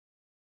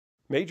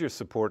Major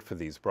support for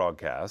these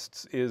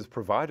broadcasts is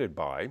provided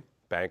by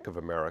Bank of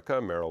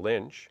America Merrill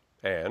Lynch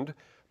and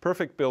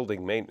Perfect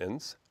Building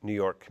Maintenance, New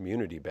York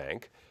Community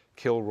Bank,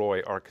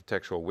 Kilroy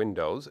Architectural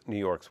Windows, New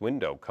York's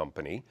Window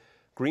Company,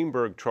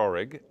 Greenberg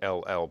Traurig,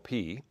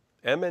 LLP,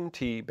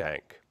 M&T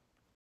Bank.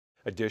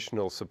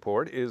 Additional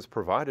support is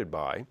provided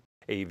by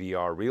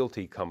AVR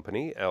Realty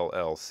Company,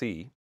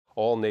 LLC,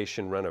 All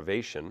Nation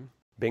Renovation,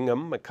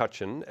 Bingham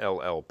McCutcheon,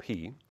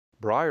 LLP,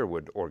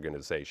 Briarwood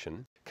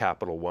Organization,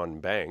 Capital One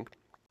Bank,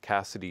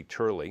 Cassidy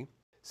Turley,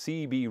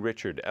 C.B.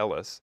 Richard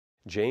Ellis,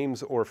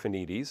 James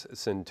Orphanides,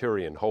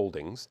 Centurion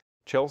Holdings,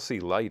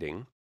 Chelsea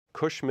Lighting,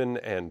 Cushman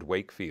and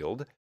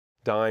Wakefield,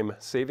 Dime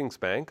Savings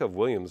Bank of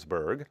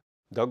Williamsburg,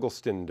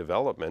 Douglaston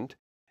Development,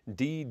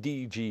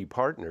 DDG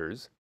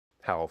Partners,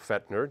 Hal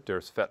Fettner,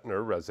 Durst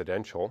Fettner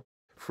Residential,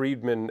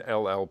 Friedman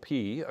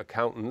LLP,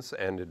 Accountants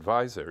and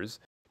Advisors,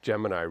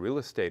 Gemini Real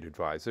Estate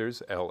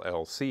Advisors,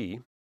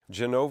 LLC,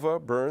 Genova,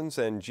 Burns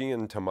and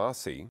Gian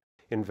Tomasi,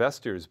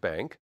 Investors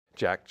Bank,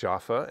 Jack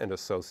Jaffa and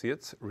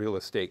Associates, Real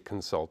Estate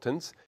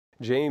Consultants,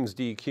 James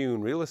D. Kuhn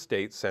Real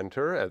Estate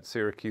Center at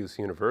Syracuse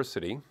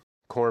University,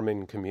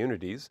 Corman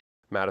Communities,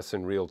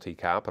 Madison Realty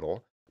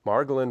Capital,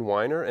 Margolin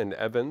Weiner and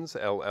Evans,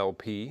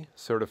 LLP,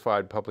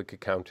 Certified Public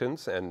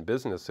Accountants and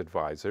Business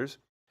Advisors,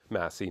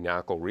 Massey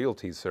Knackle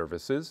Realty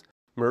Services,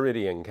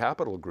 Meridian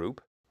Capital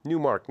Group,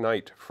 Newmark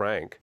Knight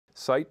Frank,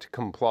 Site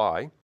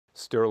Comply,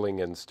 Sterling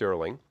and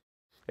Sterling,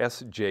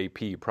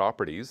 SJP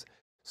Properties,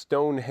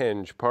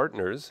 Stonehenge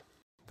Partners,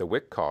 the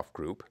Wickoff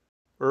Group,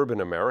 Urban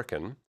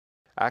American,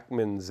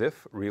 Ackman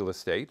Ziff Real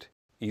Estate,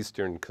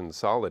 Eastern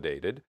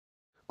Consolidated,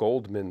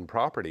 Goldman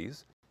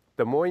Properties,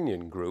 the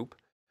Moynihan Group,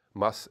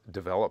 Muss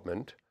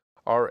Development,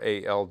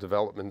 RAL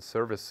Development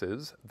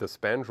Services, the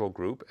Spandrel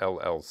Group,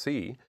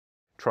 LLC,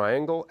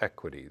 Triangle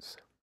Equities.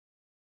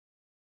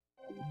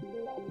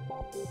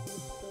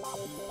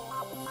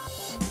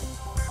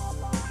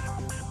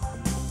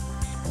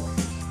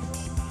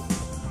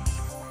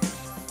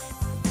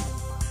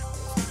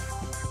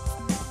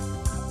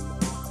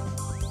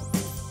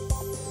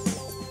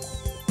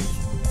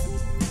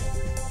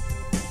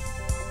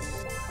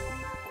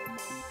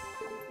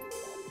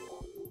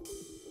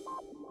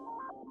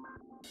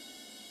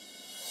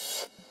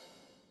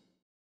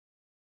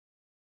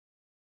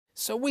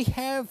 So we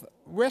have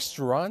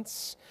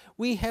restaurants,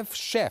 we have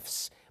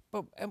chefs,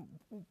 but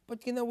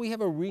you know, we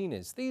have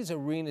arenas. These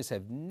arenas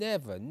have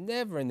never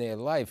in their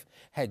life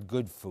had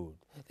good food.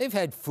 They've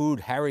had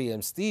food, Harry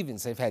M.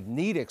 Stevens, they've had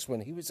Nedick's when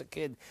he was a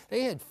kid.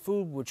 They had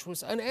food which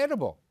was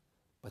unedible.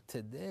 But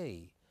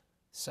today,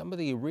 some of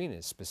the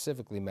arenas,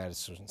 specifically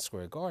Madison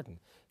Square Garden,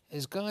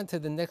 has gone to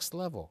the next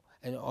level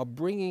and are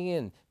bringing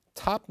in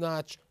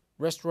top-notch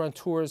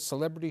restaurateurs,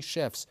 celebrity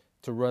chefs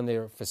to run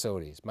their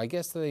facilities. My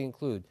guests today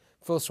include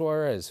Phil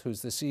Suarez,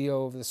 who's the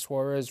CEO of the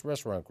Suarez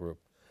Restaurant Group,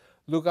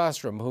 Luke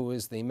Ostrom, who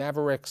is the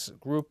Mavericks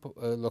Group,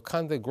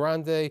 Locanda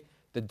Grande,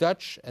 the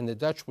Dutch,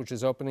 which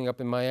is opening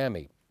up in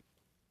Miami.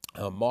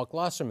 Mark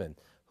Losserman,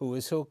 who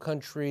is Hill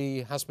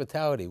Country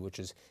Hospitality, which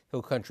is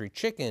Hill Country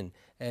Chicken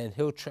and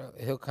Hill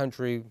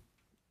Country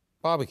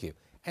Barbecue.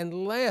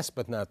 And last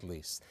but not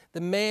least,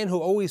 the man who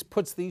always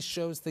puts these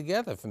shows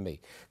together for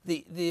me,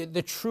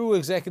 the true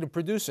executive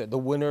producer, the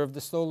winner of the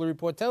Stollery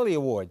Portelli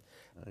Award,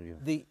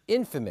 the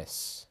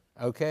infamous,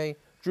 okay,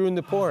 Drew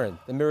Naporin,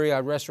 the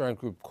Marriott Restaurant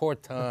Group,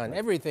 Corton,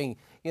 everything,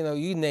 you know,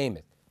 you name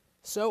it.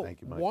 So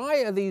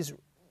why are these,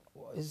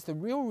 is the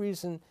real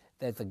reason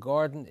that the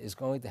Garden is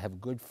going to have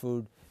good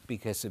food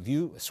because of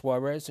you,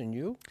 Suarez, and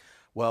you?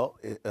 Well,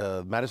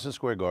 Madison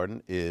Square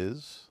Garden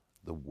is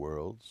the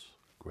world's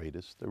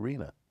greatest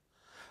arena.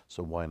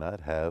 So why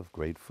not have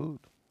great food?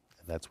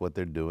 And that's what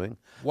they're doing.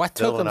 What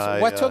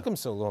took them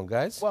so long,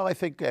 guys? Well, I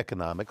think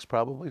economics,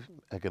 probably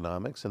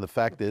economics. And the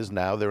fact is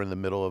now they're in the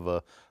middle of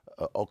a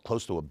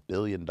close to $1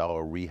 billion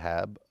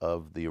rehab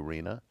of the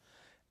arena.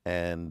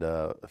 And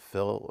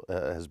Phil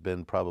has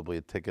been probably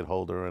a ticket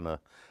holder and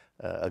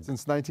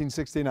since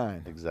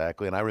 1969.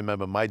 Exactly. And I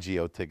remember my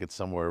Geo ticket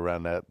somewhere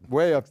around that.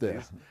 Way up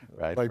there.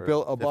 Right. Like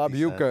Bob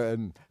Uecker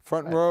and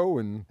front row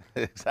and.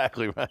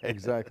 Exactly right.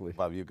 Exactly.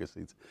 Bob Uecker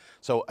seats.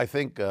 So I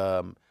think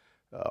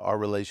our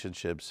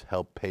relationships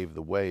help pave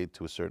the way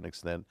to a certain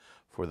extent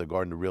for the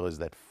Garden to realize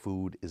that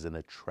food is an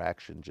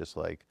attraction, just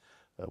like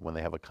when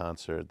they have a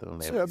concert. When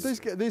they have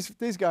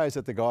these guys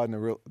at the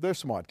Garden they're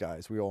smart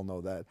guys. We all know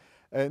that.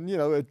 And you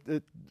know,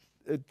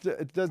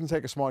 it doesn't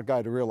take a smart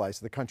guy to realize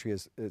the country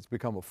has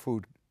become a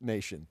food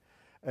nation.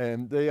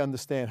 And they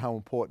understand how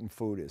important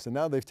food is. And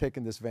now they've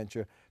taken this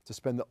venture to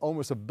spend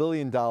almost $1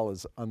 billion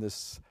on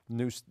this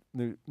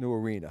new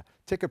arena.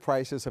 Ticket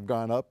prices have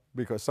gone up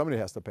because somebody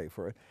has to pay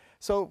for it.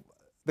 So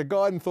the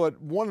Garden thought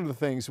one of the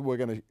things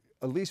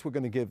at least we're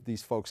going to give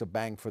these folks a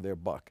bang for their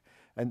buck.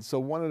 And so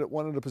one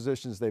of the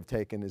positions they've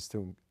taken is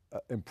to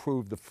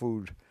improve the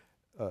food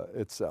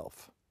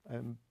itself.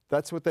 And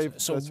that's what they're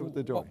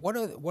doing. What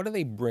are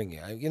they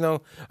bringing? You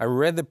know, I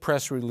read the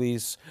press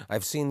release.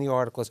 I've seen the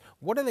articles.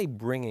 What are they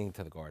bringing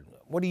to the Garden?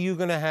 What are you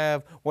going to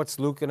have? What's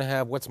Luke going to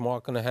have? What's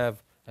Mark going to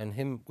have? and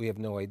him, we have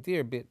no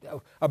idea. But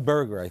a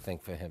burger, I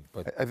think, for him.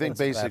 But I think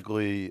that's about-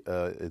 basically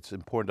it's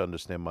important to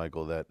understand,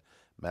 Michael, that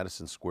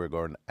Madison Square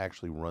Garden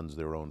actually runs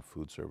their own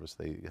food service.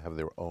 They have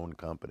their own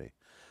company.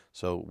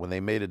 So when they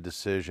made a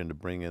decision to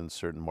bring in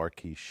certain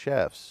marquee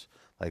chefs,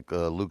 like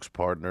Luke's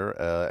partner,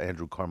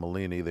 Andrew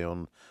Carmelini, they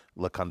own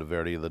La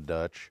Condoverdi, the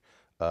Dutch.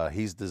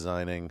 He's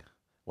designing,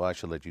 well, I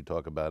should let you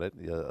talk about it.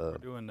 We're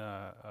doing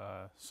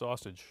a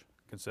sausage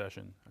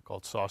concession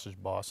called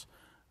Sausage Boss.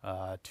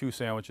 2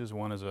 sandwiches.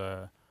 One is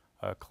a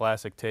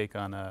classic take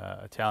on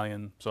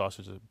Italian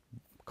sausage, a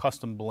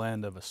custom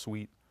blend of a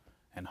sweet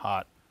and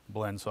hot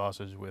blend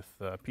sausage with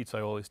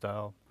pizzaioli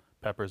style,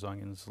 peppers,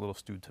 onions, a little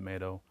stewed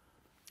tomato.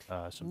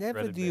 Some Never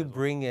shredded do you basil.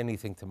 bring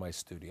anything to my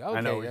studio. Okay,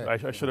 I know. yeah.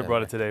 I should have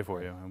brought it today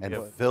for you. And we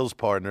have- Phil's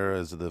partner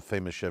is the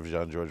famous chef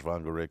Jean-Georges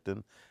von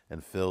Gerichten,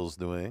 and Phil's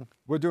doing.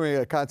 We're doing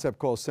a concept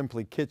called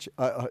Simply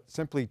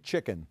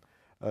Chicken,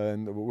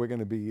 and we're going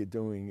to be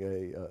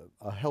doing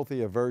a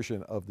healthier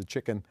version of the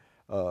chicken,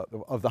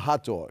 of the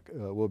hot dog.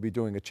 We'll be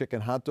doing a chicken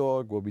hot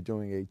dog. We'll be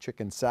doing a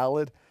chicken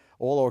salad,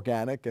 all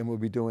organic, and we'll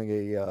be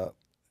doing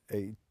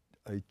a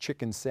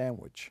chicken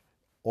sandwich,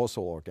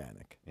 also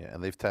organic. Yeah,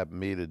 and they've tapped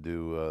me to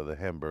do the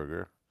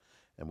hamburger,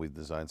 and we've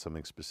designed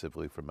something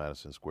specifically for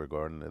Madison Square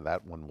Garden, and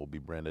that one will be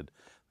branded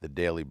the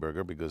Daily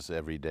Burger because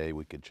every day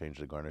we could change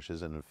the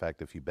garnishes, and in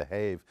fact, if you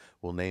behave,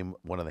 we'll name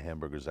one of the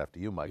hamburgers after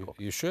you, Michael.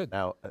 You should.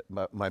 Now,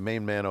 my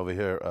main man over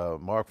here,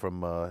 Mark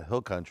from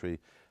Hill Country,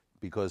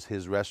 because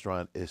his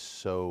restaurant is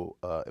so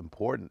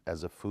important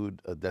as a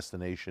food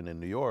destination in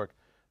New York,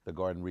 the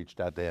Garden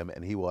reached out to him,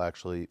 and he will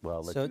actually, well,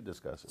 I'll let you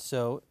discuss it.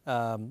 So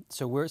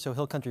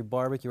Hill Country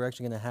Barbecue. We're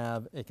actually going to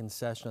have a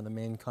concession on the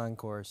main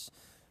concourse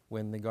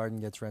when the Garden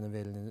gets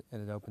renovated and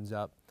it opens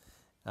up,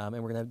 and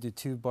we're going to do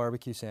 2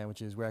 barbecue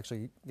sandwiches. We're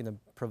actually going to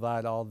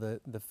provide all the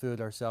food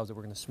ourselves that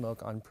we're going to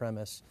smoke on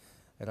premise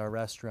at our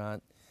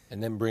restaurant.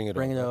 And then bring it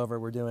over.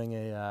 We're doing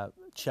a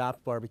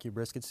chopped barbecue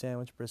brisket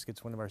sandwich.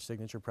 Brisket's one of our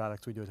signature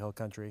products we do at Hill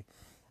Country.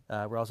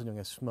 We're also doing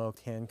a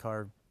smoked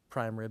hand-carved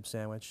prime rib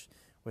sandwich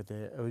with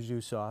the au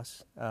jus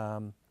sauce.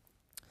 And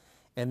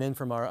then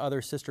from our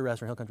other sister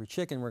restaurant, Hill Country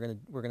Chicken,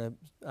 we're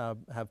gonna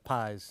have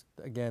pies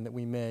again that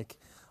we make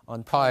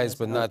on pies, premise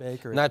but in our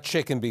bakery. not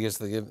chicken because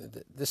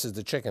this is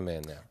the chicken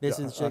man now. This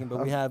is chicken,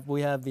 but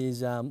we have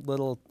these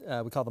little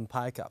we call them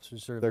pie cups.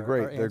 Which sort of They're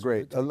great. our They're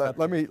great.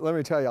 Let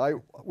me tell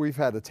you, we've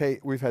had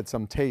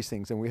some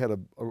tastings, and we had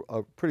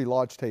a pretty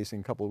large tasting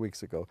a couple of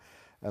weeks ago,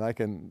 and I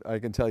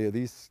can tell you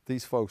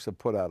these folks have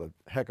put out a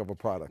heck of a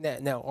product.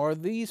 Now, are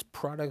these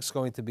products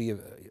going to be?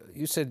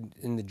 You said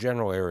in the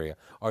general area.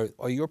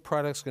 Are your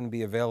products going to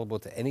be available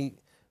to any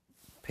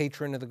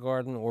patron of the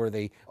Garden, or are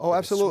they? Oh,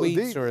 absolutely.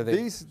 Sweets, or are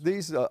they?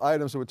 These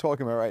items that we're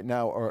talking about right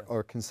now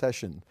are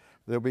concession.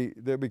 There'll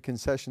be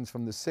concessions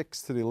from the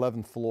 6th to the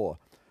 11th floor,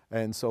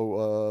 and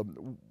so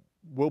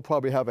we'll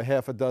probably have a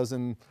half a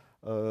dozen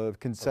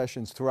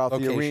concessions throughout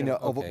the arena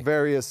of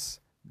various.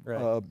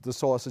 Right. The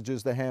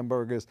sausages, the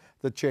hamburgers,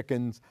 the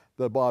chickens,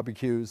 the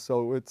barbecues.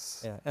 So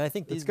it's and I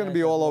think it's going to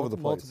be all over the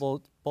place.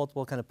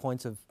 Multiple kind of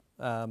points of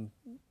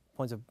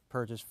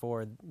purchase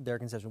for their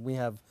concession. We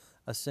have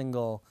a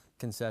single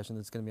concession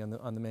that's going to be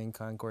on the main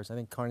concourse. I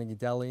think Carnegie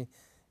Deli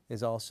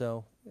is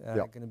also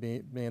going to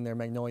be in there.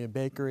 Magnolia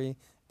Bakery,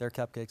 their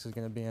cupcakes is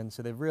going to be in.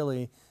 So they've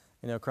really,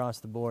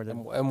 across the board.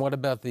 And what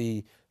about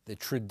the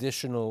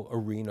traditional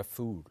arena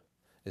food?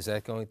 Is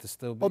that going to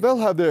still be? Oh, they'll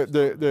have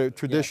their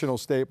traditional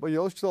staple.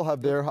 You'll still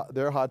have their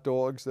hot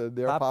dogs,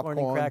 their popcorn,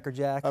 and Cracker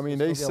Jacks. I mean,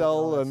 they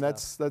sell, and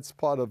that's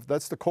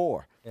the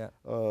core. Yeah.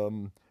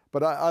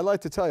 But I like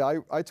to tell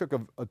you, I took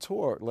a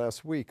tour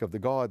last week of the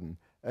Garden,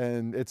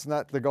 and it's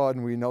not the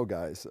Garden we know,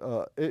 guys.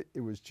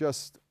 It was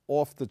just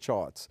off the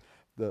charts.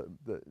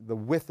 The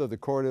width of the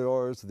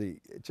corridors,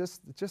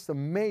 just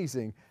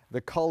amazing.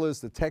 The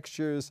colors, the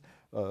textures.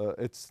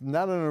 It's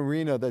not an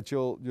arena that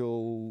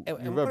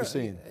you've ever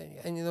seen.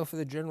 And for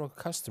the general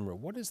customer,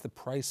 what is the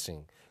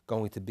pricing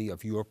going to be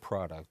of your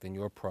product and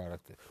your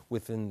product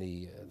within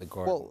the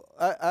Garden? Well,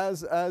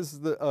 as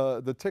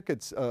the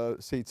tickets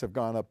seats have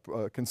gone up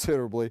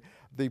considerably,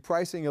 the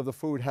pricing of the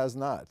food has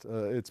not.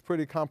 It's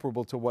pretty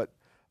comparable to what.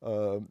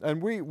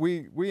 And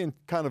we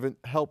kind of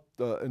helped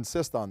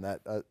insist on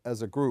that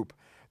as a group,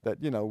 that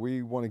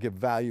we want to give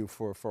value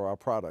for our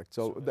product.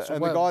 So the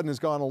Garden has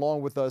gone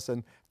along with us,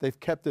 and they've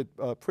kept it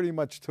pretty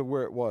much to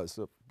where it was.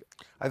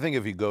 I think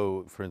if you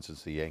go, for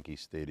instance, to Yankee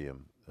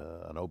Stadium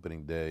on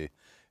opening day,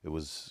 it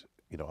was,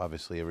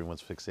 obviously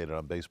everyone's fixated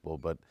on baseball,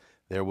 but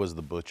there was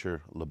the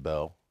butcher,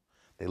 LaBelle.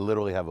 They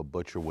literally have a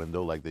butcher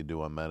window like they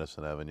do on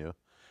Madison Avenue.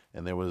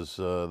 And there was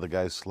the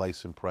guy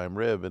slicing prime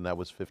rib, and that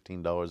was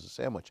 $15 a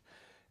sandwich.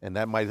 And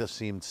that might have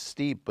seemed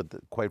steep, but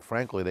quite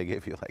frankly, they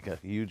gave you like a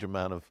huge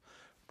amount of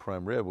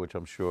prime rib, which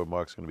I'm sure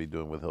Mark's going to be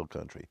doing with Hill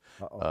Country.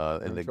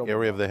 In the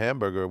area of the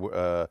hamburger,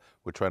 we're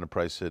trying to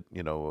price it,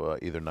 either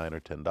 $9 or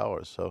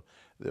 $10. So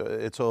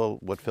it's all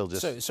what Phil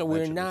just mentioned. So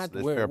we're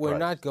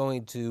not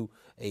going to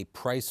a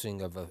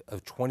pricing of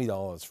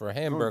 $20 for a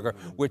hamburger.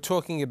 We're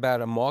talking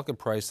about a market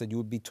price that you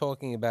would be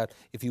talking about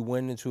if you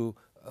went into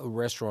a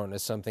restaurant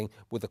as something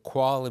with a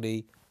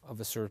quality of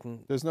a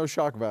certain. There's no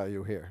shock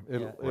value here.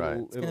 Right.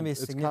 It's gonna be a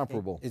it's significant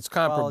comparable. It's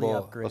quality comparable.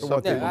 upgrade. Well,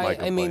 some people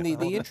might I mean,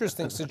 complain. the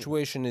interesting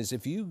situation is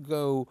if you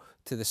go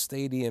to the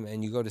stadium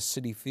and you go to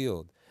Citi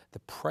Field, the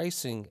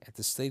pricing at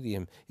the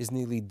stadium is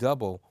nearly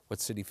double what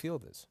Citi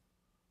Field is.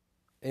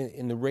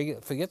 In the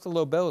regular, forget the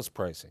Lobela's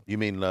pricing. You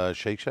mean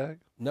Shake Shack?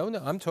 No,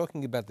 I'm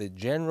talking about the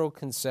general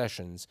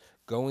concessions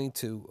going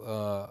to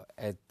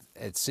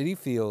at Citi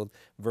Field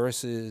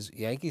versus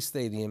Yankee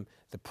Stadium.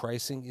 The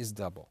pricing is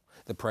double.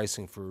 The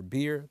pricing for a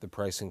beer, the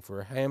pricing for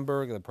a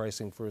hamburger, the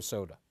pricing for a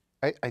soda.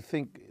 I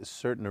think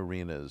certain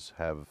arenas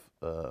have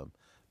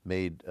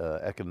made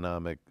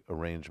economic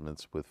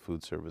arrangements with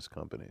food service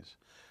companies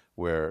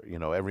where, you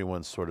know,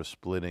 everyone's sort of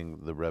splitting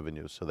the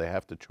revenue, so they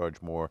have to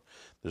charge more.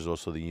 There's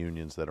also the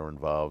unions that are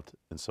involved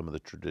in some of the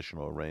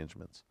traditional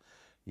arrangements.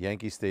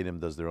 Yankee Stadium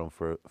does their own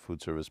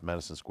food service.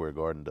 Madison Square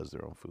Garden does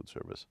their own food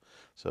service.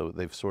 So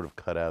they've sort of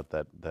cut out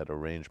that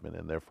arrangement,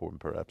 and therefore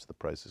perhaps the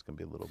prices can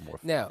be a little more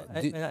fair. Now,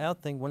 I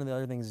don't think one of the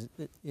other things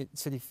at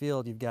Citi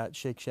Field, you've got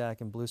Shake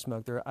Shack and Blue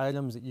Smoke. There are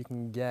items that you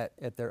can get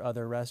at their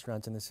other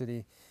restaurants in the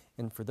city,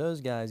 and for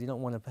those guys, you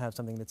don't want to have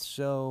something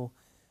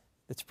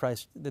that's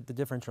priced, that the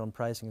differential in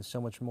pricing is so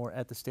much more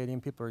at the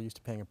stadium. People are used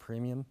to paying a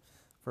premium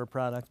for a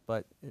product,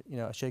 but you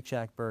know, a Shake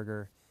Shack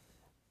burger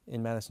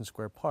in Madison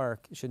Square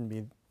Park shouldn't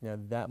be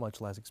that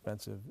much less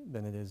expensive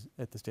than it is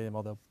at the stadium,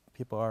 although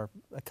people are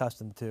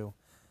accustomed to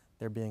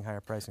there being higher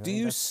pricing. do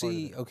you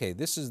see, okay,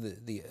 this is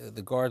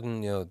the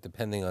Garden,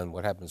 depending on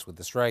what happens with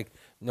the strike,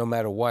 no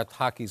matter what,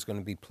 hockey's going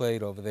to be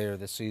played over there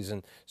this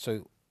season.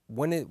 So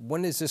when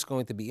is this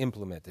going to be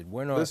implemented?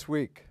 This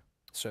week.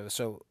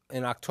 So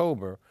in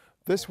October.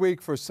 This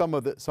week for some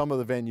of the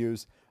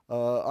venues.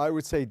 I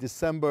would say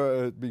December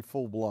it'd be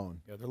full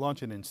blown. Yeah, they're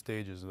launching in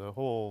stages. The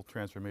whole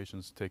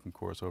transformation's taking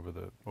course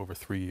over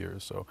 3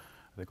 years. So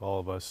I think all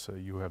of us,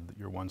 you have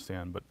your one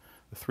stand, but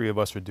the three of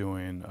us are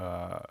doing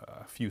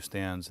a few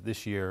stands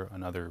this year,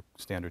 another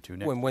stand or two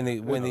next. When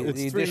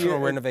the additional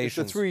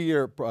renovations. It's a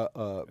 3-year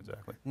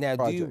exactly. Now,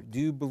 project. do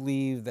you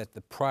believe that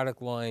the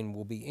product line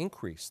will be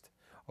increased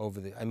over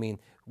the? I mean,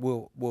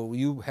 will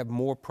you have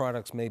more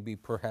products maybe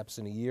perhaps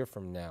in a year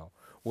from now?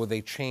 Will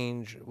they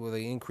change? Will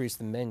they increase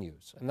the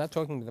menus? I'm not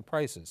talking about the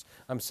prices.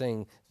 I'm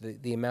saying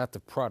the amount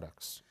of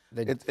products.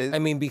 I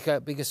mean,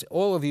 because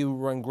all of you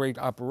run great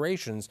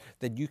operations,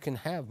 that you can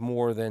have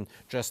more than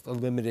just a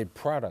limited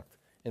product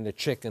in the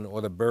chicken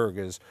or the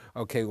burgers,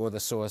 okay, or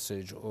the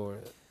sausage or.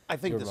 I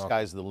think the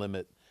sky's the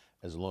limit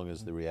as long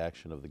as the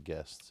reaction of the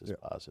guests is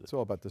positive. It's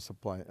all about the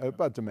supply,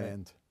 about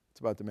demand. It's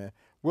about demand.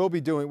 We'll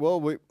be doing,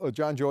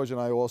 John George and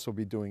I will also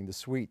be doing the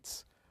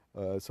sweets.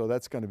 So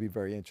that's going to be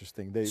very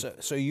interesting.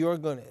 So you're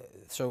going to,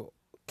 so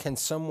can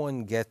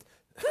someone get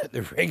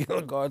the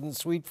regular Garden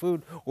sweet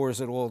food, or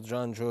is it all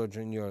John George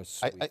and your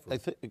sweet food? I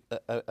think,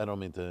 I don't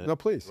mean to No,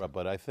 please. interrupt,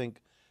 but I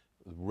think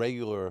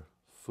regular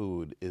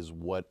food is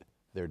what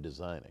they're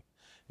designing.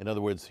 In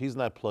other words, he's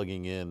not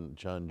plugging in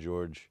John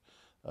George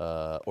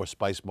or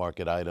Spice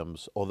Market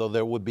items, although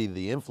there would be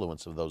the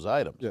influence of those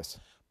items. Yes.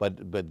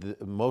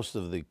 But most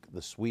of the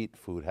sweet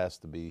food has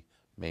to be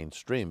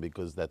mainstream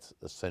because that's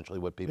essentially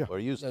what people are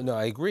used to. No,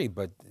 I agree,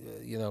 but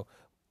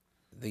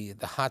the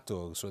hot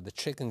dogs or the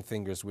chicken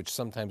fingers, which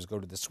sometimes go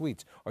to the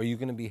sweets, are you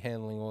going to be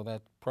handling all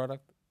that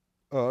product?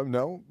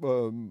 No,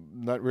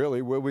 not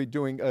really. We'll be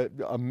doing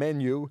a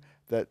menu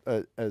that,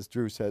 as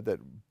Drew said, that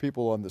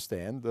people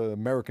understand, the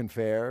American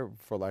fare,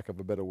 for lack of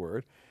a better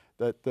word,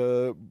 that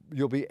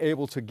you'll be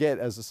able to get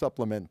as a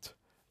supplement.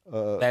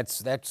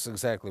 That's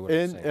exactly what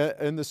I'm saying.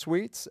 In the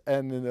suites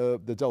and in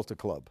the Delta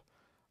Club.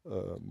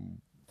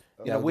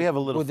 Yeah, we have a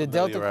little. Would the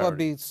Delta Club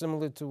familiarity. be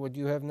similar to what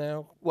you have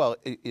now? Well,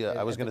 yeah,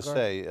 I was at going the to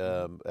say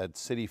at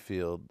Citi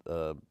Field,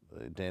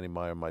 Danny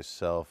Meyer,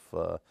 myself,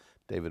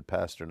 David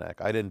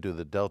Pasternak. I didn't do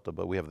the Delta,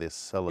 but we have the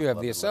Acela Club. You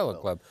have the in Acela Rockefeller.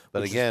 Club,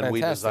 But which is again,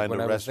 we fantastic designed when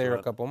a I was there a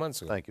restaurant. couple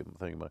months ago. Thank you,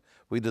 Mike.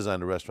 We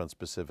designed a restaurant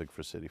specific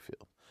for Citi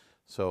Field.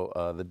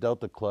 So the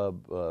Delta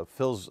Club,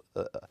 Phil's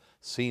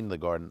seen the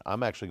Garden.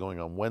 I'm actually going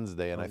on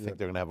Wednesday, and I think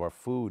they're going to have our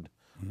food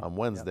on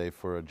Wednesday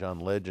for a John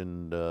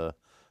Legend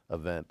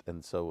event,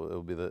 and so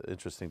it'll be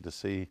interesting to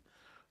see.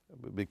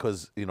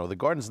 Because the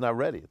Garden's not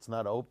ready; it's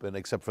not open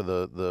except for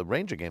the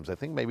Ranger games. I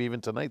think maybe even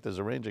tonight there's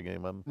a Ranger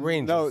game.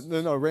 Rangers.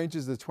 No.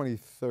 Rangers the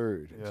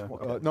 23rd.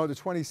 Yeah. No, the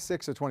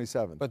 26th or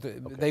 27th. But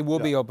they will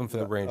be open for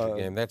the Ranger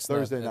game. That's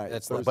Thursday not, night.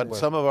 That's Thursday not But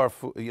some of our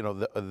food,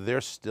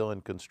 they're still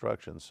in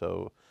construction.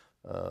 So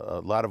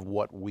a lot of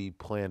what we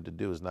plan to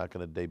do is not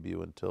going to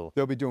debut until.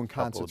 They'll be doing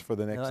concerts for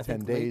the I next think 10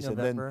 late days, and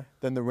November.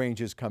 then the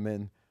Rangers come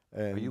in.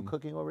 And Are you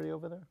cooking already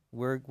over there?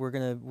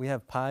 We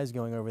have pies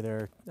going over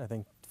there, I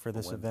think, for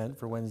this event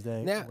for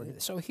Wednesday. Now,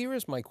 so here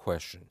is my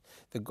question: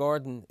 the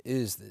Garden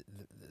is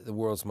the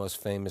world's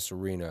most famous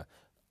arena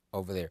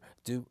over there.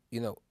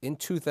 In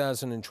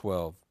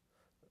 2012,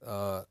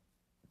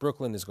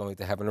 Brooklyn is going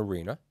to have an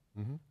arena.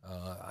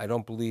 I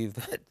don't believe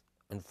that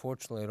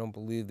Unfortunately, I don't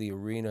believe the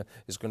arena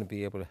is going to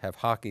be able to have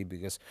hockey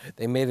because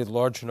they made it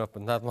large enough,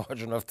 but not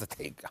large enough to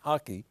take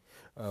hockey,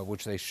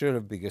 which they should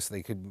have because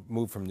they could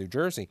move from New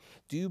Jersey.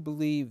 Do you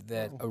believe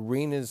that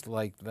arenas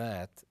like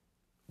that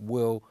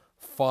will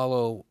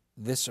follow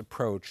this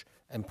approach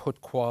and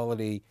put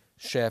quality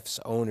chefs,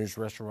 owners,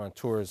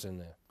 restaurateurs in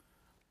there?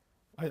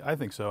 I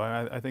think so.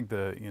 I think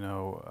that,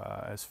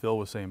 as Phil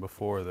was saying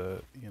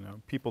before,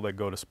 people that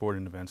go to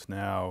sporting events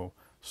now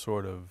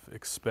sort of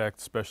expect,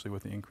 especially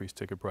with the increased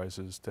ticket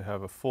prices, to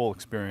have a full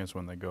experience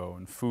when they go.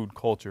 And food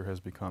culture has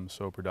become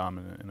so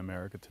predominant in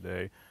America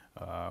today,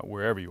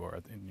 wherever you are,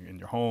 in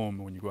your home,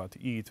 when you go out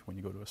to eat, when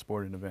you go to a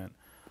sporting event.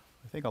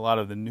 I think a lot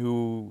of the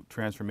new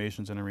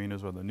transformations in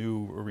arenas or the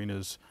new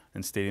arenas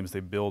and stadiums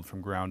they build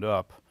from ground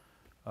up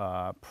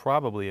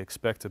probably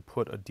expect to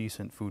put a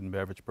decent food and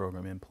beverage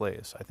program in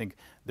place. I think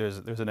there's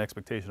an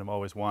expectation of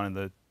always wanting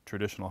the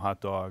traditional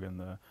hot dog and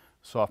the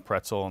soft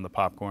pretzel and the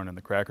popcorn and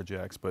the Cracker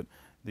Jacks, but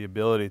the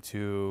ability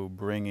to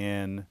bring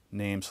in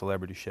name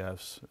celebrity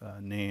chefs,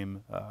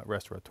 name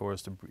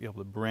restaurateurs to be able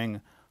to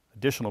bring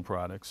additional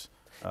products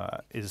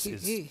is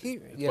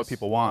what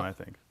people want, I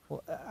think.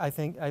 Well, I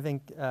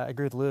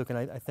agree with Luke, and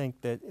I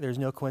think that there's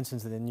no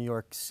coincidence that in New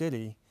York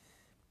City,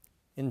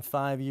 in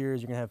 5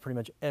 years, you're going to have pretty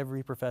much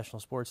every professional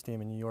sports team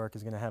in New York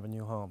is going to have a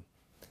new home.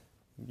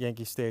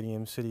 Yankee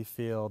Stadium, Citi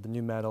Field, the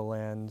new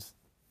Meadowlands,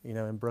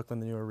 in Brooklyn,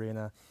 the new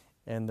arena,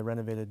 and the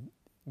renovated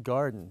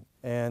Garden.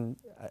 And,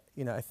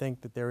 I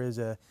think that there is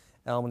a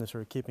element of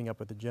sort of keeping up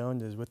with the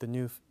Joneses with the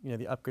new,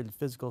 the upgraded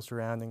physical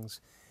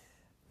surroundings.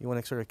 You want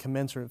to sort of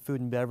commensurate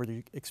food and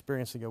beverage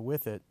experience to go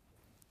with it.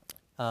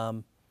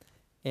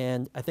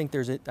 And I think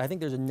there's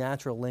a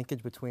natural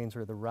linkage between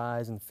sort of the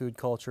rise in food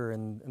culture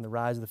and the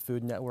rise of the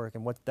Food Network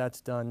and what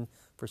that's done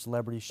for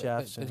celebrity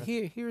chefs. But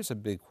here's a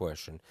big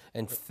question.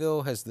 And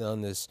Phil has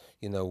done this,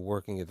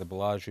 working at the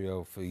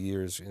Bellagio for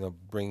years,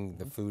 bringing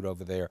the food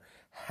over there.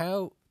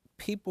 How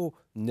people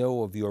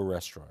know of your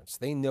restaurants?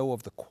 They know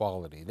of the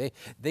quality.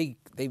 They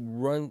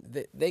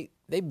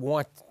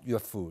want your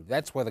food.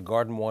 That's why the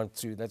Garden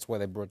wants you. That's why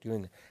they brought you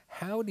in.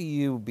 How do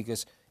you?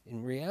 Because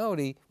in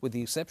reality, with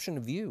the exception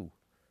of you,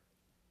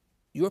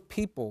 your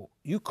people,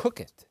 you cook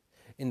it.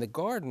 In the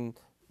Garden,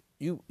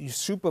 you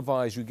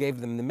supervise, you gave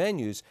them the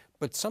menus,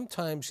 but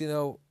sometimes,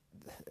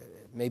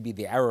 maybe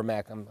the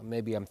Aramac,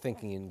 maybe I'm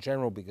thinking in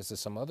general because there's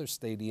some other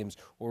stadiums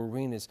or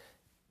arenas,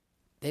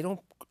 they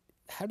don't,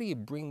 how do you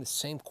bring the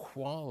same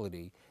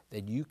quality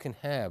that you can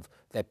have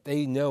that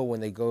they know when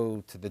they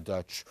go to the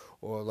Dutch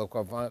or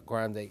Local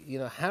Grande,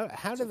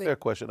 how do they? Fair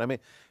question. I mean,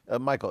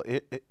 Michael,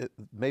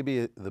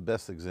 maybe the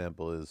best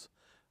example is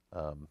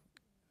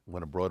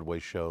when a Broadway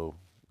show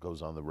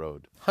goes on the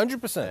road.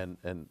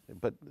 100%.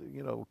 But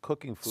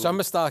cooking food.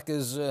 Summer stock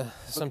is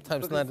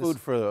sometimes not food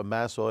for a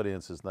mass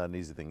audience is not an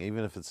easy thing,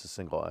 even if it's a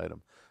single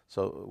item.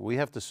 So we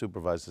have to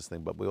supervise this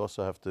thing, but we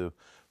also have to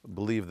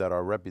believe that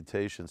our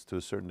reputations, to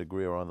a certain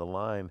degree, are on the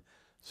line.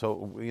 So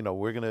we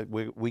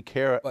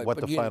care what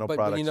the final product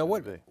is. But you know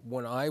what?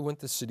 When I went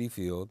to Citi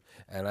Field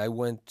and I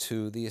went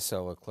to the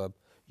Acela Club,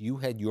 you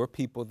had your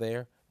people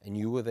there. And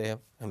you were there,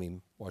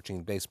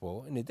 watching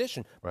baseball in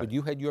addition, right. But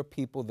you had your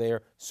people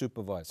there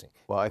supervising.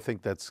 Well, I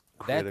think that's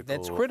critical.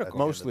 That's critical.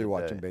 Mostly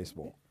watching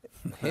baseball.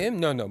 Him?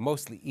 No,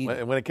 mostly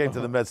eating. When it came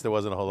to the Mets, there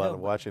wasn't a whole lot of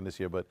watching this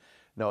year. But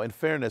no, in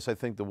fairness, I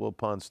think the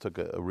Wilpons took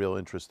a real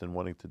interest in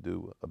wanting to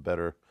do a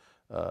better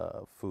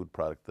food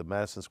product. The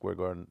Madison Square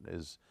Garden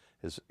is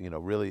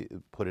really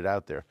put it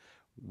out there.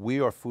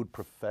 We are food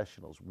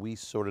professionals. We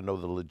sort of know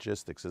the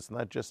logistics. It's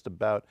not just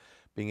about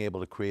being able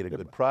to create a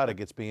good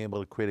product. It's being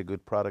able to create a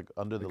good product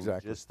under the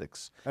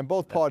logistics. And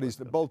both parties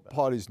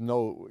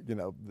know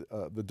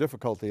the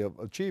difficulty of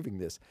achieving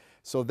this.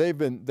 So they've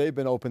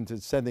been open to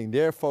sending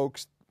their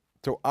folks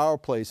to our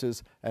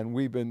places, and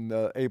we've been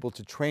able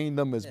to train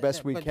them as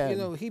best we can.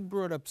 But he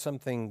brought up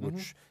something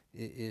which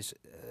is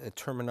a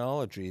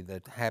terminology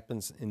that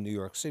happens in New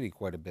York City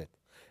quite a bit.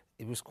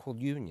 It was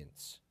called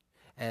unions,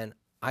 and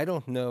I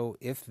don't know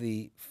if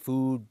the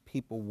food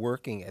people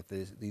working at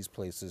these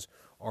places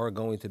are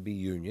going to be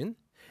union.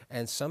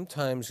 And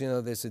sometimes,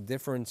 there's a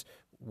difference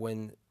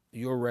when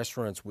your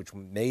restaurants, which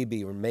may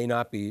be or may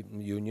not be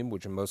union,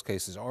 which in most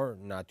cases are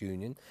not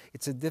union,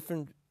 it's a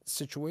different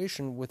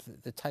situation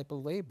with the type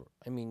of labor.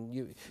 I mean,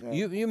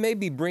 you may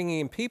be bringing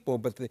in people,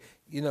 but the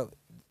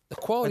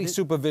quality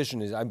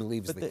supervision is, I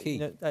believe, is the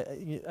key.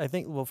 I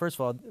think, well, first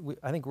of all,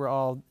 I think we're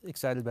all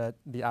excited about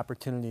the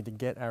opportunity to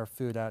get our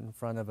food out in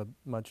front of a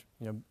much,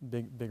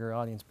 bigger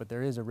audience. But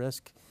there is a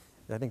risk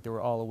that I think that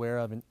we're all aware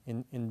of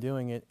in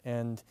doing it.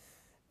 And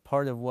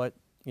part of what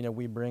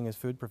we bring as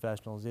food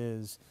professionals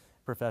is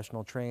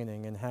professional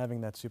training and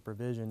having that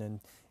supervision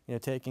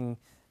and taking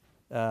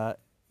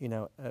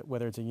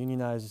whether it's a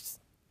unionized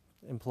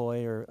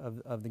employee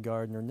of the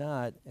Garden or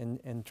not,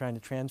 and trying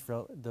to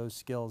transfer those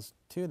skills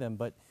to them.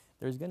 But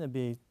there's going to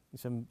be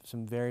some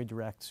very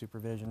direct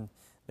supervision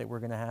that we're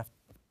going to have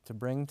to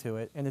bring to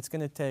it, and it's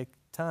going to take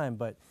time.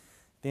 But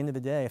at the end of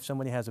the day, if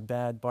somebody has a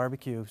bad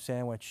barbecue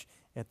sandwich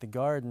at the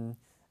Garden,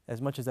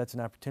 as much as that's an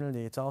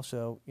opportunity, it's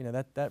also, you know,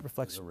 that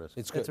reflects a risk.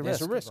 It's that's good.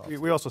 There's a risk.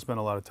 involved. We also spend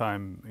a lot of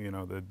time, you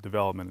know, the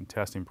development and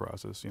testing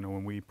process. You know,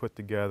 when we put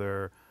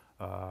together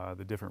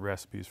the different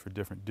recipes for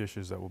different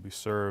dishes that will be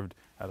served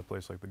at a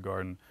place like the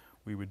Garden,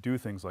 we would do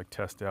things like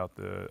test out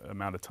the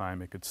amount of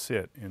time it could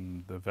sit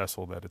in the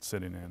vessel that it's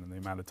sitting in, and the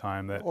amount of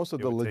time that Also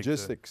it the would take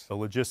logistics. the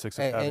logistics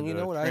of And having you to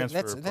know what? transfer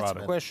That's a a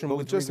product. question The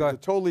with logistics are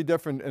regard. totally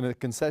different in a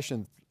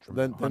concession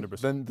than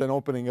 100%. than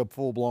opening a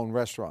full-blown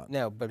restaurant.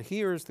 Now, but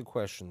here's the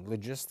question: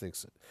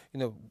 logistics. You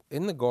know,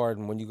 in the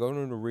Garden, when you go to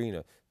an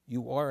arena,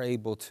 you are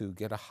able to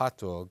get a hot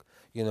dog,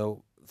 you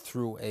know,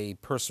 through a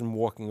person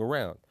walking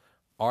around.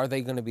 Are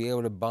they going to be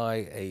able to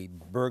buy a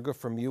burger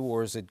from you,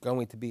 or is it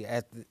going to be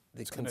at the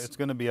It's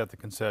going to be at the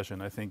concession.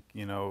 I think,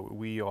 you know,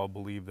 we all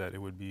believe that it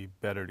would be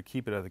better to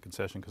keep it at the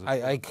concession because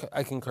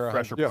I concur.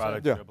 fresher 100%.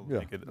 product, yeah, you're able to yeah,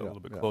 make it a yeah,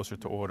 little bit yeah. closer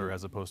to order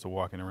as opposed to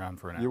walking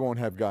around for an hour. You won't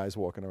have guys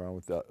walking around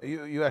with that.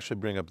 You actually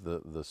bring up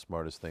the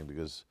smartest thing,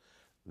 because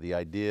the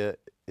idea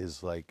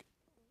is like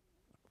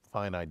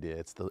fine idea.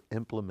 It's the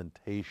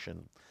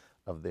implementation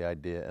of the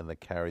idea and the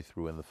carry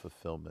through and the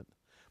fulfillment.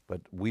 But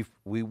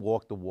we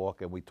walk the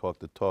walk and we talk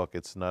the talk.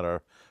 It's not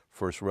our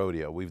first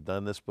rodeo. We've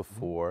done this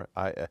before.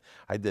 I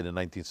did in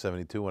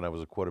 1972 when I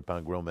was a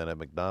quarter-pound grill man at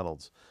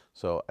McDonald's.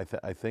 So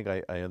I think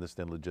I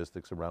understand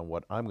logistics around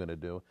what I'm going to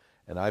do,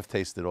 and I've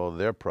tasted all of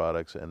their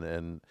products,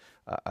 and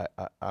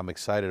I'm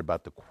excited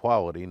about the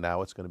quality.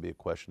 Now it's going to be a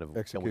question of can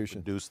we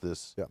Execution. produce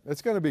this? Yeah,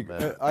 it's going to be.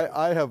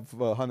 I have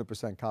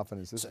 100%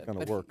 confidence this is going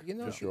to But, work you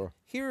know, for sure.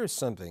 Here is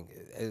something,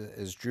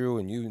 as Drew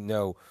and you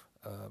know,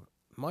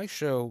 my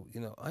show,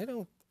 you know, I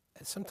don't.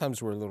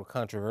 Sometimes we're a little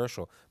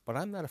controversial, but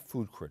I'm not a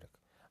food critic.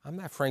 I'm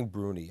not Frank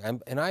Bruni.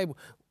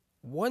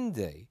 One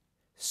day,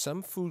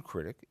 some food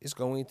critic is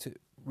going to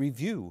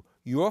review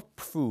your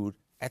food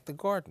at the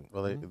Garden.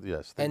 Well,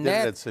 yes, they And did it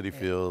that- at City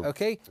Field.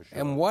 Okay, for sure.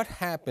 and what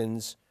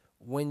happens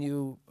when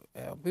you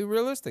be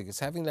realistic? It's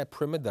having that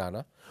prima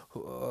donna,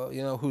 who,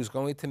 you know, who's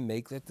going to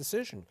make that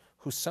decision,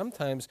 who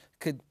sometimes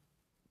could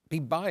be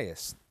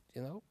biased.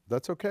 You know,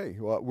 That's okay.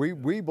 Well,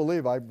 we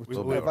believe.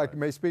 If I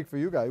may speak for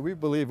you guys, we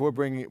believe we're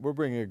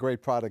bringing a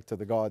great product to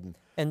the Garden.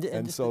 And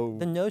just so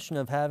the notion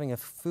of having a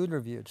food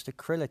review, just a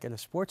critic at a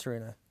sports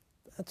arena,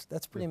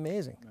 that's pretty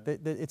amazing.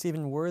 That it's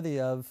even worthy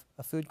of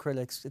a food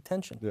critic's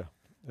attention. yeah,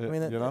 I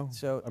mean, you know.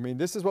 so I mean,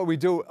 this is what we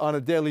do on a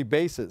daily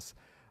basis.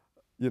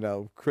 You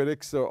know,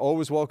 critics are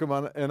always welcome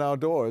in our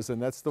doors, and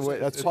that's the way.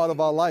 That's part of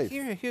our life.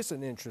 here's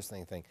an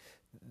interesting thing.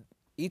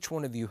 Each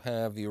one of you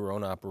have your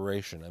own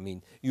operation. I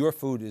mean, your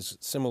food is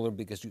similar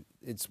because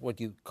it's what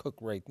you cook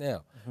right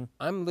now.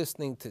 I'm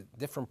listening to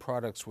different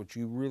products which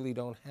you really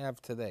don't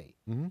have today.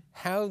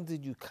 How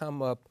did you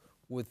come up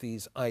with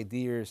these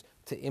ideas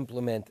to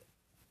implement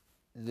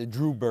the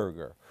Drew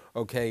Burger,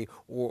 okay,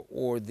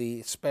 or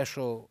the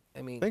special?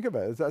 I mean, Think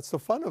about it. That's the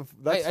fun of.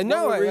 That's I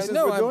know, one of the I reasons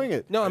know, we're I'm- doing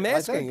it. no, I'm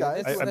I think, asking you.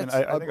 guys.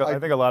 I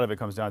think a lot of it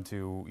comes down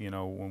to, you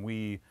know, when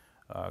we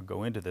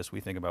go into this, we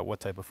think about what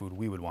type of food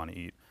we would want to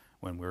eat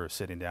when we're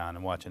sitting down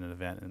and watching an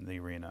event in the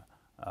arena,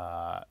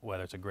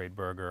 whether it's a great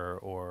burger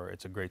or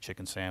it's a great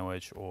chicken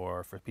sandwich,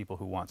 or for people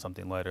who want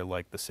something lighter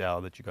like the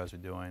salad that you guys are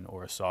doing,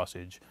 or a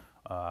sausage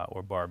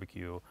or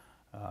barbecue.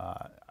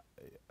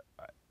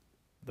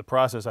 The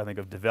process, I think,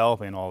 of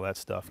developing all that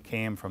stuff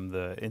came from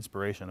the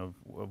inspiration of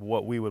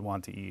what we would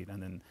want to eat.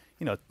 And then,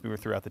 you know, we were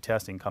throughout the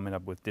testing coming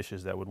up with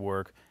dishes that would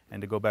work.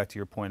 And to go back to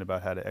your point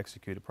about how to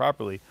execute it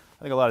properly,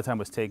 I think a lot of time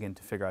was taken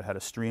to figure out how to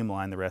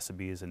streamline the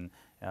recipes and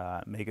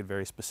make it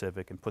very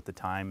specific and put the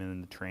time in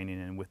and the training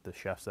in with the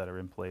chefs that are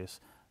in place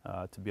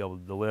to be able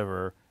to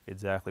deliver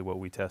exactly what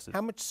we tested.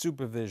 how much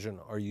supervision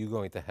are you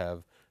going to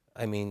have?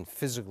 I mean,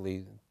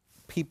 physically,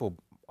 people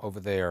over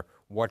there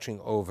watching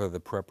over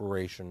the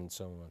preparation and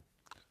so on.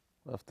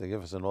 Well, if they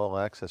give us an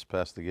all-access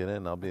pass to get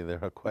in, I'll be there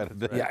quite a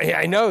day. Yeah,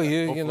 I know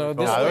you. You know,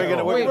 this No, we're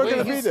gonna- We're going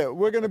to be he's- there.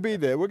 We're going to be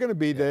there. We're going to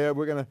be there.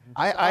 We're going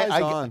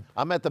to.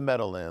 I'm at the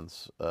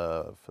Meadowlands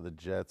for the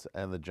Jets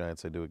and the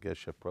Giants. I do a guest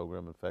chef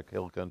program. In fact,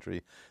 Hill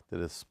Country did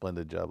a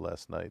splendid job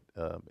last night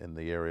in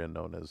the area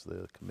known as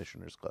the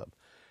Commissioners Club.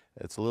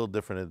 It's a little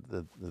different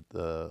at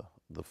the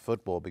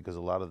football because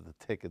a lot of the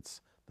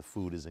tickets, the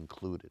food is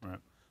included. Right.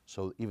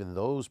 So even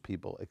those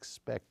people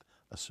expect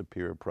a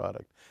superior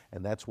product.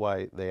 And that's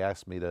why they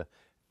asked me to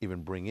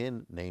even bring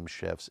in name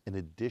chefs in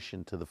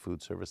addition to the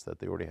food service that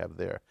they already have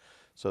there.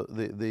 So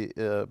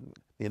the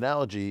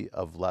analogy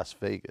of Las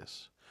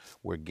Vegas,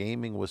 where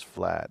gaming was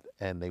flat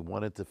and they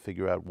wanted to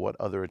figure out what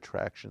other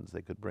attractions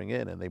they could bring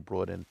in, and they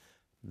brought in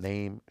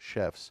name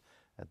chefs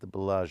at the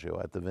Bellagio,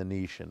 at the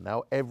Venetian.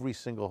 Now every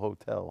single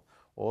hotel,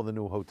 all the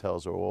new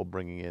hotels are all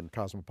bringing in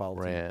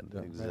Cosmopolitan. brand.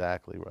 Yeah.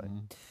 Exactly right.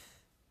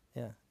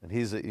 yeah. And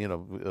he's, you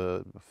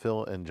know,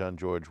 Phil and John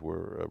George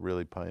were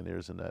really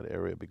pioneers in that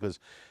area because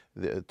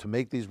to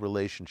make these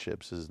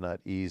relationships is not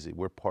easy.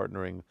 We're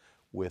partnering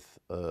with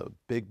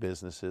big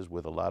businesses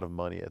with a lot of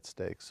money at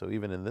stake. So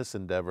even in this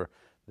endeavor,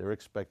 they're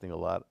expecting a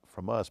lot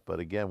from us. But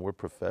again, we're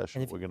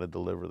professional. We're going to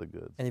deliver the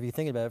goods. And if you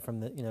think about it from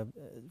the, you know,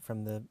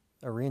 from the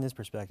arena's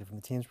perspective, from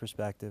the team's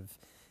perspective,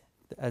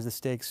 as the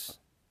stakes,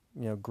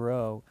 you know,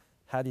 grow,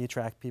 how do you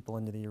attract people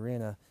into the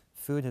arena?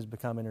 Food has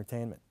become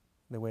entertainment,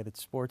 the way that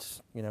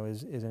sports,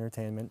 is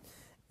entertainment.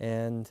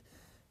 And,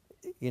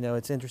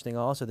 it's interesting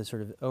also that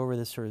sort of over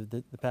this sort of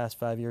the past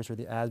 5 years with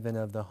the advent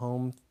of the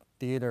home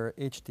theater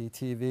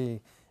HDTV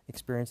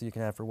experience that you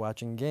can have for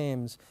watching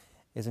games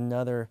is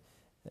another,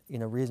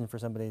 reason for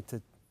somebody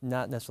to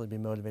not necessarily be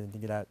motivated to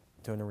get out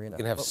to an arena. You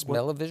can have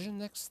smell-o-vision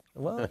next?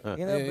 Well,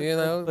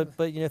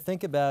 but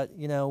think about,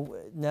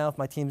 now if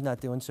my team's not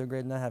doing so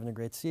great, not having a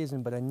great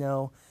season, but I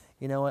know,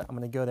 you know what, I'm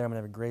going to go there, I'm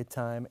going to have a great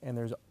time, and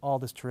there's all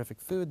this terrific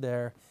food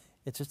there.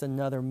 It's just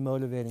another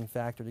motivating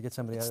factor to get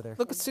somebody out of there.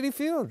 Look at Citi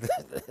Field.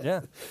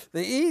 Yeah.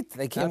 They eat.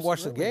 They can't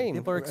watch the game.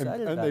 People are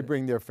excited and about they it.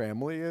 bring their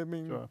family. I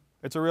mean, Sure.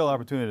 It's a real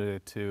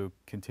opportunity to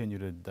continue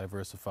to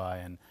diversify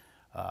and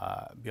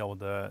be able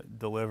to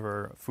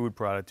deliver food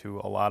product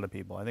to a lot of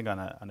people. I think on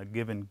a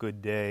given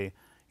good day,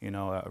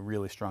 a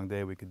really strong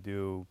day, we could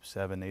do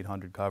 700,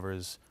 800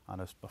 covers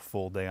on a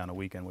full day on a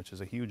weekend, which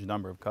is a huge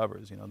number of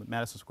covers. The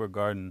Madison Square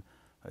Garden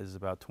is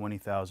about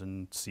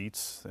 20,000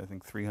 seats. I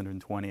think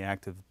 320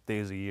 active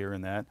days a year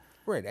in that.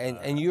 Right,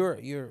 and you're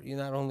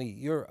not only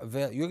you're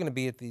going to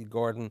be at the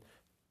Garden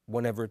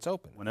whenever it's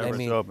open. Whenever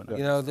it's open.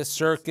 The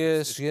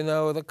circus,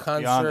 the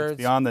concerts.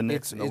 Beyond the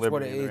Knicks and the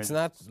Liberty. It's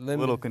not limited.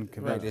 Little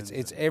convention. Right,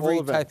 it's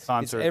every type.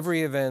 It's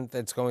every event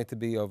that's going to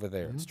be over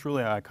there. It's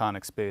truly an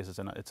iconic space. It's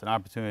an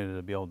opportunity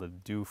to be able to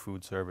do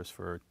food service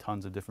for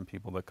tons of different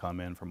people that come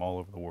in from all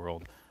over the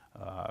world.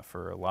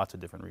 For lots of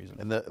different reasons.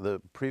 And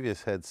the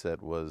previous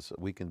headset was,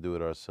 we can do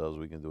it ourselves,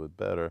 we can do it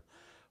better.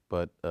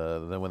 But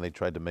then when they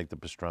tried to make the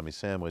pastrami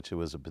sandwich, it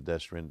was a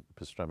pedestrian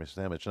pastrami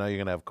sandwich. Now you're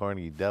going to have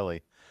Carnegie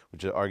Deli,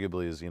 which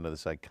arguably is,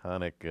 this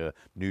iconic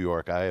New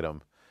York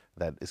item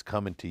that is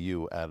coming to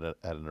you at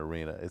an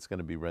arena. It's going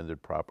to be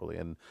rendered properly.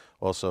 And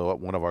also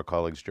one of our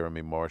colleagues,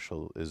 Jeremy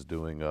Marshall, is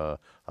doing a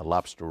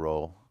lobster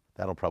roll.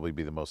 That'll probably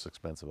be the most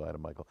expensive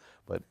item, Michael.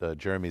 But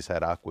Jeremy's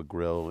had Aqua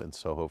Grill in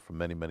Soho for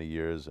many, many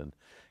years. And,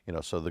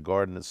 so the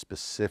Garden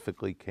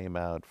specifically came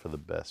out for the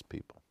best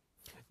people.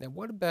 Now,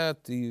 what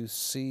about, do you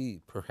see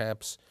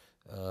perhaps,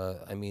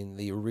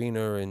 the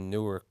arena in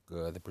Newark,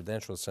 the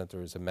Prudential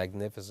Center is a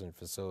magnificent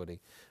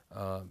facility.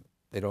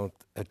 They don't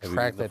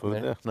attract that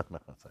many.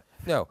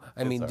 No,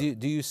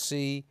 do you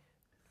see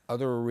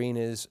other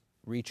arenas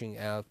reaching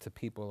out to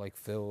people like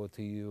Phil, or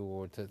to you,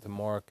 or to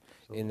Mark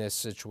in this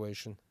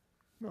situation?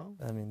 No.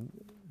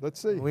 Let's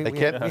see. We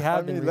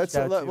have been reached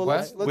out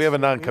to. We have a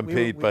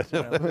non-compete, but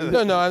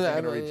no,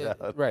 I'm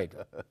right.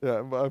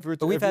 Yeah, but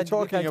if we've had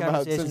talking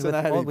about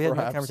Cincinnati, we had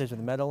conversations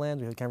with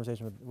Meadowlands. We had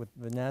conversations with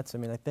the Nets.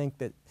 I think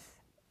that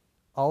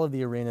all of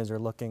the arenas are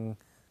looking,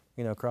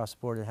 across the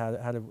board at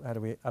how do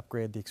we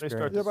upgrade the experience.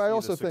 They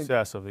start to see the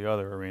success of the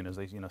other arenas.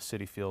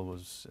 Citi Field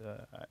was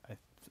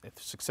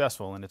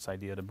successful in its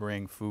idea to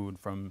bring food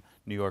from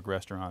New York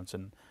restaurants,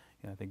 and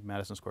I think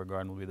Madison Square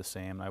Garden will be the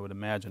same. I would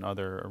imagine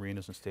other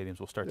arenas and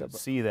stadiums will start to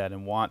see that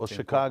and want to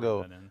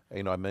Chicago, that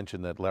in. I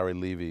mentioned that Larry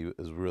Levy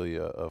is really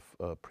a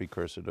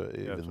precursor to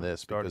even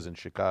this, because in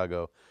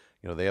Chicago,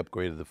 they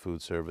upgraded the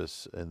food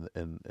service, and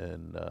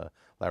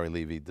Larry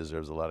Levy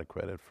deserves a lot of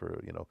credit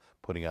for,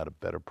 putting out a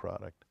better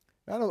product.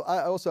 I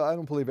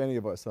don't believe any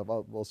of us,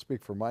 I'll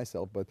speak for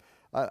myself, but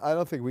I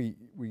don't think we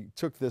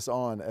took this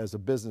on as a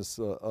business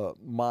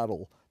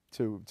model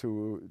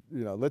to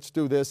let's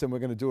do this and we're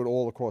going to do it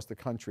all across the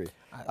country.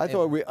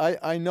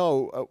 I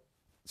know,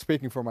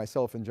 speaking for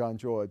myself and John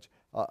George,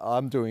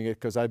 I'm doing it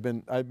because I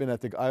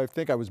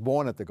think I was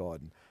born at the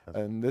Garden,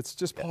 and it's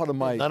just part of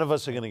my. None of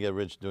us are going to get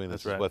rich doing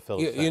this. Is what Phil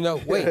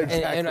said. Wait,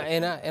 Exactly.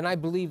 and I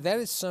believe that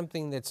is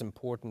something that's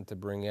important to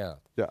bring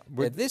out. Yeah,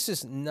 that this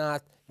is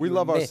not. We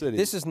love our city.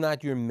 This is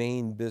not your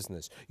main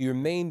business. Your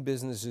main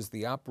business is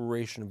the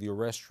operation of your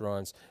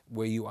restaurants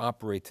where you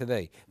operate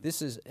today.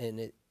 This is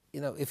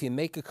if you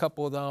make a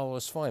couple of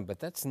dollars, fine, but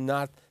that's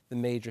not the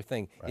major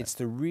thing. Right. It's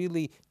to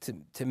really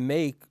to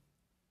make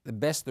the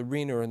best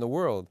arena in the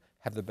world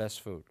have the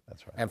best food.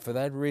 That's right. And for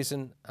that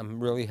reason, I'm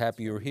really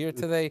happy you're here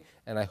today,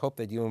 and I hope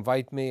that you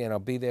invite me, and I'll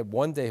be there.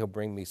 One day he'll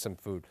bring me some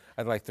food.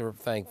 I'd like to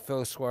thank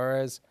Phil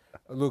Suarez,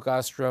 Luke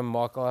Ostrom,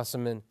 Mark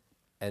Osserman,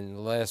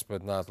 and last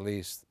but not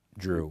least,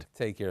 Drew.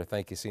 Take care.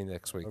 Thank you. See you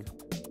next week.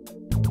 Okay.